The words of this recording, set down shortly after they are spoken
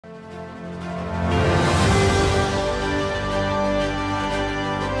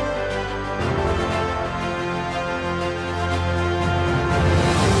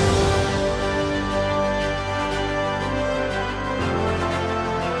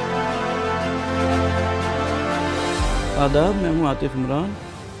آداب، میں ہوں عاطف عمران۔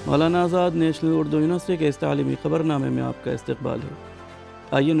 مولانا آزاد نیشنل اردو یونیورسٹی کے اس تعلیمی خبر نامے میں آپ کا استقبال ہے۔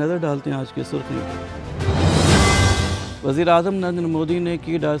 آئیے نظر ڈالتے ہیں آج کی سرخیوں پر۔ وزیر اعظم نریندر مودی نے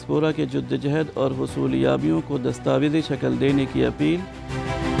کی ڈائسپورا کے جدوجہد اور حصولیابیوں کو دستاویزی شکل دینے کی اپیل۔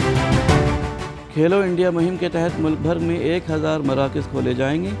 کھیلو انڈیا مہم کے تحت ملک بھر میں 1000 مراکز کھولے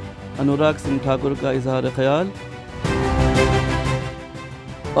جائیں گے، انوراگ سنگھ ٹھاکر کا اظہار خیال۔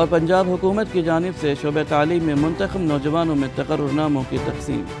 اور پنجاب حکومت کی جانب سے شعبہ تعلیم میں منتخب نوجوانوں میں تقرر ناموں کی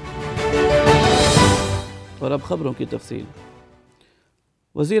تقسیم۔ اور اب خبروں کی تفصیل۔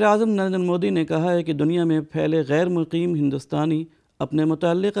 وزیر اعظم نریندر مودی نے کہا ہے کہ دنیا میں پھیلے غیر مقیم ہندوستانی اپنے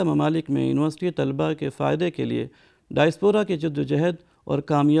متعلقہ ممالک میں یونیورسٹی طلباء کے فائدے کے لیے ڈائسپورا کے جدوجہد اور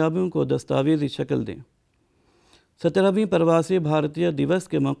کامیابیوں کو دستاویزی شکل دیں۔ 17ویں پرواسی بھارتیہ دیوس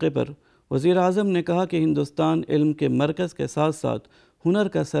کے موقع پر وزیر اعظم نے کہا کہ ہندوستان علم کے مرکز کے ساتھ ساتھ ہنر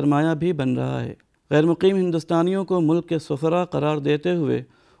کا سرمایہ بھی بن رہا ہے۔ غیر مقیم ہندوستانیوں کو ملک کے سفراء قرار دیتے ہوئے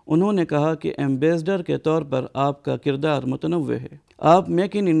انہوں نے کہا کہ ایمبیسڈر کے طور پر آپ کا کردار متنوع ہے۔ آپ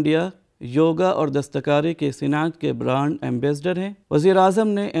میک ان انڈیا، یوگا اور دستکاری کی صنعت کے برانڈ ایمبیسڈر ہیں۔ وزیر اعظم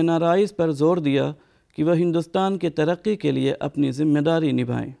نے NRIs پر زور دیا کہ وہ ہندوستان کی ترقی کے لیے اپنی ذمہ داری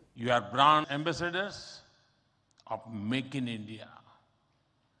نبھائیں۔ You are brand ambassadors of Make in India.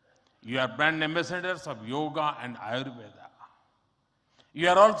 You are brand ambassadors of yoga and Ayurveda. You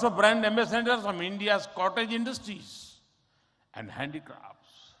are also brand ambassadors of India's cottage industries and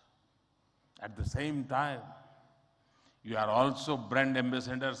handicrafts. At the same time, you are also brand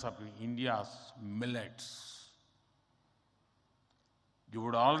ambassadors of India's millets. You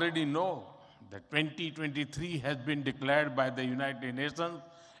would already know that 2023 has been declared by the United Nations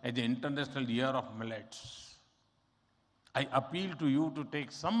as the International Year of Millets. I appeal to you to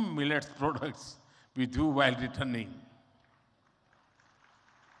take some millets products with you while returning.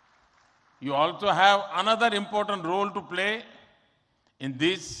 You also have another important role to play in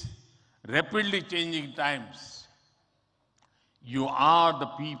these rapidly changing times. You are the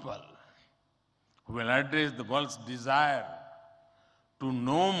people who will address the world's desire to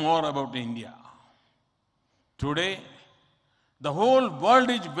know more about India. Today, the whole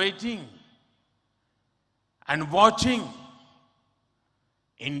world is waiting and watching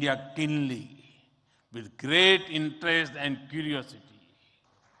India keenly with great interest and curiosity.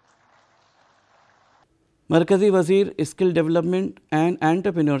 مرکزی وزیر skill development and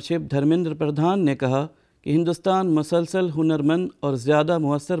entrepreneurship Dharmendra Pradhan نے کہا کہ ہندوستان مسلسل ہنرمند اور زیادہ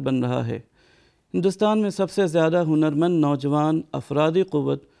مؤثر بن رہا ہے۔ ہندوستان میں سب سے زیادہ ہنرمند نوجوان افرادی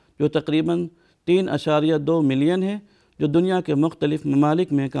قوت جو تقریباً 3.2 ملین ہے، جو دنیا کے مختلف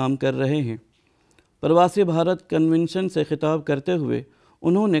ممالک میں کام کر رہے ہیں۔ پرواسی بھارت کنونشن سے خطاب کرتے ہوئے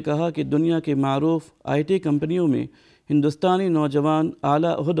انہوں نے کہا کہ دنیا کی معروف IT کمپنیوں میں ہندوستانی نوجوان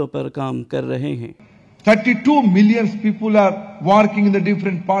اعلیٰ عہدوں پر کام کر رہے ہیں۔ 32 million people are working in the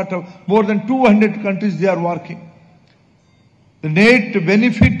different part of more than 200 countries they are working. The net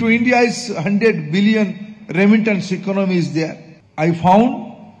benefit to India is 100 billion remittance economy is there. I found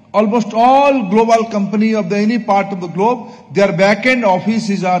almost all global company of any part of the globe, their back-end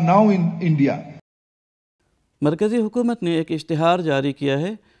offices are now in India. مرکزی حکومت نے ایک اشتہار جاری کیا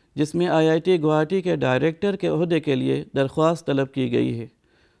ہے جس میں IIT گوہاٹی کے ڈائریکٹر کے عہدے کے لیے درخواست طلب کی گئی ہے۔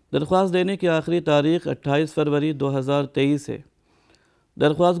 درخواست دینے کی آخری تاریخ 28 فروری 2023 ہے۔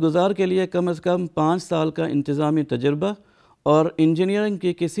 درخواست گزار کے لیے کم از کم 5 سال کا انتظامی تجربہ اور انجینئرنگ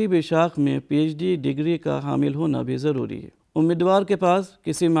کی کسی بھی شاخ میں PhD ڈگری کا حامل ہونا بھی ضروری ہے۔ امیدوار کے پاس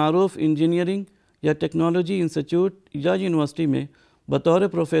کسی معروف انجینئرنگ یا ٹیکنالوجی انسٹیٹیوٹ یا یونیورسٹی میں بطور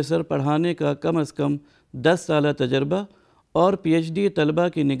پروفیسر پڑھانے کا کم از کم 10 سالہ تجربہ اور PhD طلبہ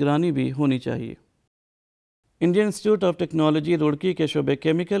کی نگرانی بھی ہونی چاہیے۔ Indian institute of technology Roorkee کے شعبہ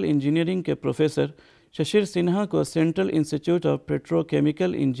کیمیکل انجینئرنگ کے پروفیسر ششیر سنہا کو central institute of petro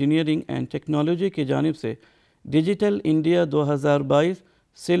chemical engineering and technology کی جانب سے digital India 2022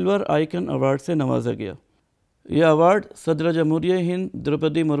 silver icon award سے نوازا گیا۔ یہ ایوارڈ صدر جمہوریہ ہند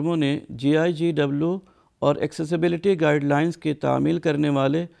دروپدی مرمو نے GIGW اور ایکسیسیبلٹی گائیڈ لائنز کی تعمیل کرنے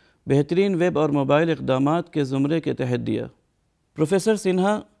والے بہترین ویب اور موبائل اقدامات کے زمرے کے تحت دیا۔ پروفیسر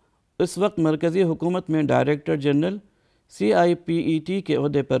سنہا اس وقت مرکزی حکومت میں ڈائریکٹر جنرل CIPET کے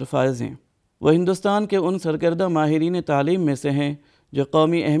عہدے پر فائز ہیں۔ وہ ہندوستان کے ان سرکردہ ماہرین تعلیم میں سے ہیں جو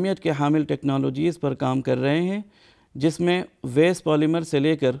قومی اہمیت کے حامل ٹیکنالوجیز پر کام کر رہے ہیں، جس میں ویسٹ پالیمر سے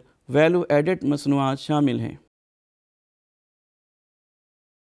لے کر ویلیو ایڈڈ مصنوعات شامل ہیں۔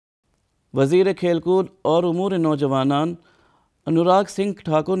 وزیر کھیل کود اور امور نوجوانان انوراگ سنگھ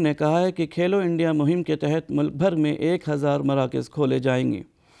ٹھاکر نے کہا ہے کہ کھیلو انڈیا مہم کے تحت ملک بھر میں 1000 مراکز کھولے جائیں گے۔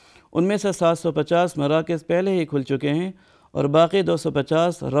 ان میں سے 750 مراکز پہلے ہی کھل چکے ہیں اور باقی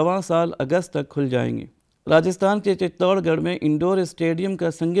 250 رواں سال اگست تک کھل جائیں گے۔ راجستھان کے چتوڑ گڑھ میں انڈور اسٹیڈیم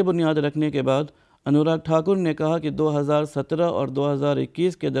کا سنگ بنیاد رکھنے کے بعد انوراگ ٹھاکر نے کہا کہ 2017 اور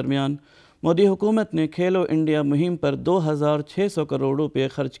 2021 کے درمیان مودی حکومت نے کھیلو انڈیا مہم پر 2600 کروڑ روپے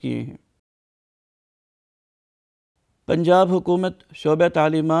خرچ کیے ہیں۔ پنجاب حکومت شعبہ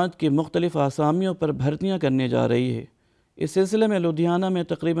تعلیمات کی مختلف اسامیوں پر بھرتیاں کرنے جا رہی ہے۔ اس سلسلے میں لدھیانہ میں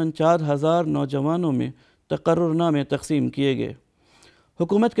تقریباً 4000 نوجوانوں میں تقرر نامے تقسیم کیے گئے۔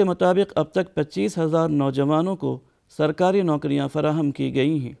 حکومت کے مطابق اب تک 25,000 نوجوانوں کو سرکاری نوکریاں فراہم کی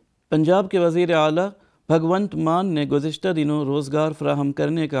گئی ہیں۔ پنجاب کے وزیر اعلیٰ بھگونت مان نے گزشتہ دنوں روزگار فراہم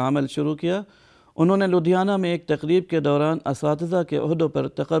کرنے کا عمل شروع کیا۔ انہوں نے لدھیانہ میں ایک تقریب کے دوران اساتذہ کے عہدوں پر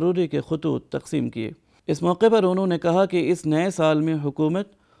تقرری کے خطوط تقسیم کیے۔ اس موقع پر انہوں نے کہا کہ اس نئے سال میں حکومت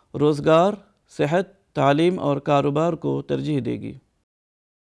روزگار، صحت، تعلیم اور کاروبار کو ترجیح دے گی۔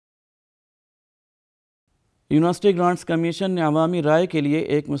 یونیورسٹی گرانٹس کمیشن نے عوامی رائے کے لیے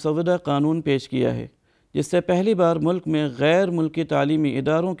ایک مسودہ قانون پیش کیا ہے، جس سے پہلی بار ملک میں غیر ملکی تعلیمی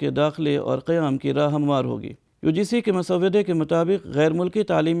اداروں کے داخلے اور قیام کی راہ ہموار ہوگی۔ UGC کے مسودے کے مطابق غیر ملکی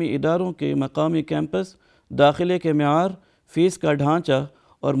تعلیمی اداروں کے مقامی کیمپس، داخلے کے معیار، فیس کا ڈھانچہ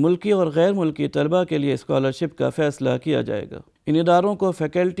اور ملکی اور غیر ملکی طلباء کے لیے اسکالرشپ کا فیصلہ کیا جائے گا۔ ان اداروں کو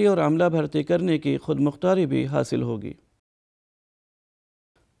فیکلٹی اور عملہ بھرتی کرنے کی خود مختاری بھی حاصل ہوگی۔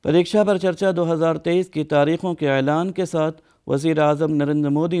 پریکشا پر چرچا 2023 کی تاریخوں کے اعلان کے ساتھ وزیر اعظم نریندر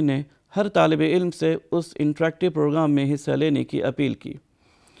مودی نے ہر طالب علم سے اس انٹریکٹیو پروگرام میں حصہ لینے کی اپیل کی۔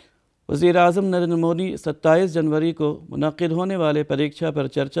 وزیر اعظم نریندر مودی 27 جنوری کو منعقد ہونے والے پریکشا پر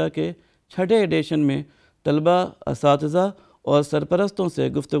چرچا کے 6 ایڈیشن میں طلباء، اساتذہ اور سرپرستوں سے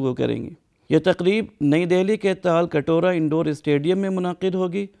گفتگو کریں گے۔ یہ تقریب نئی دہلی کے تال کٹورا انڈور اسٹیڈیم میں منعقد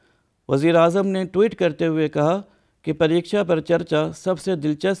ہوگی۔ وزیر اعظم نے ٹویٹ کرتے ہوئے کہا کہ پریکشا پر چرچا سب سے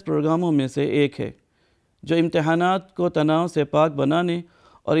دلچسپ پروگراموں میں سے ایک ہے، جو امتحانات کو تناؤ سے پاک بنانے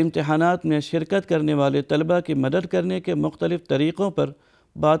اور امتحانات میں شرکت کرنے والے طلباء کی مدد کرنے کے مختلف طریقوں پر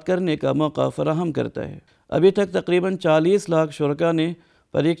بات کرنے کا موقع فراہم کرتا ہے۔ ابھی تک تقریباً 40 لاکھ شرکاء نے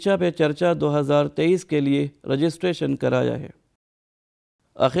پریکشا پہ چرچا 2023 کے لیے رجسٹریشن کرایا ہے۔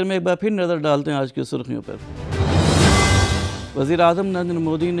 آخر میں ایک بار پھر نظر ڈالتے ہیں آج کی سرخیوں پر۔ وزیر اعظم نریندر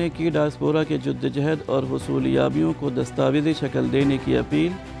مودی نے کی ڈائسپورا کے جدوجہد اور حصولیابیوں کو دستاویزی شکل دینے کی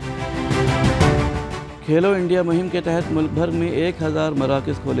اپیل۔ کھیلو انڈیا مہم کے تحت ملک بھر میں 1000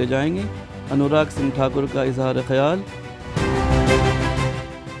 مراکز کھولے جائیں گے، انوراگ سنگھ ٹھاکر کا اظہار خیال۔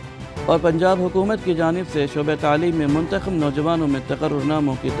 اور پنجاب حکومت کی جانب سے شعبہ تعلیم میں منتخب نوجوانوں میں تقرر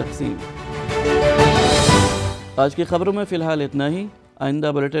ناموں کی تقسیم۔ آج کی خبروں میں فی الحال اتنا ہی۔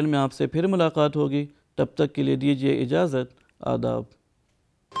 آئندہ بلیٹن میں آپ سے پھر ملاقات ہوگی، تب تک کے لیے دیجیے اجازت۔ آداب۔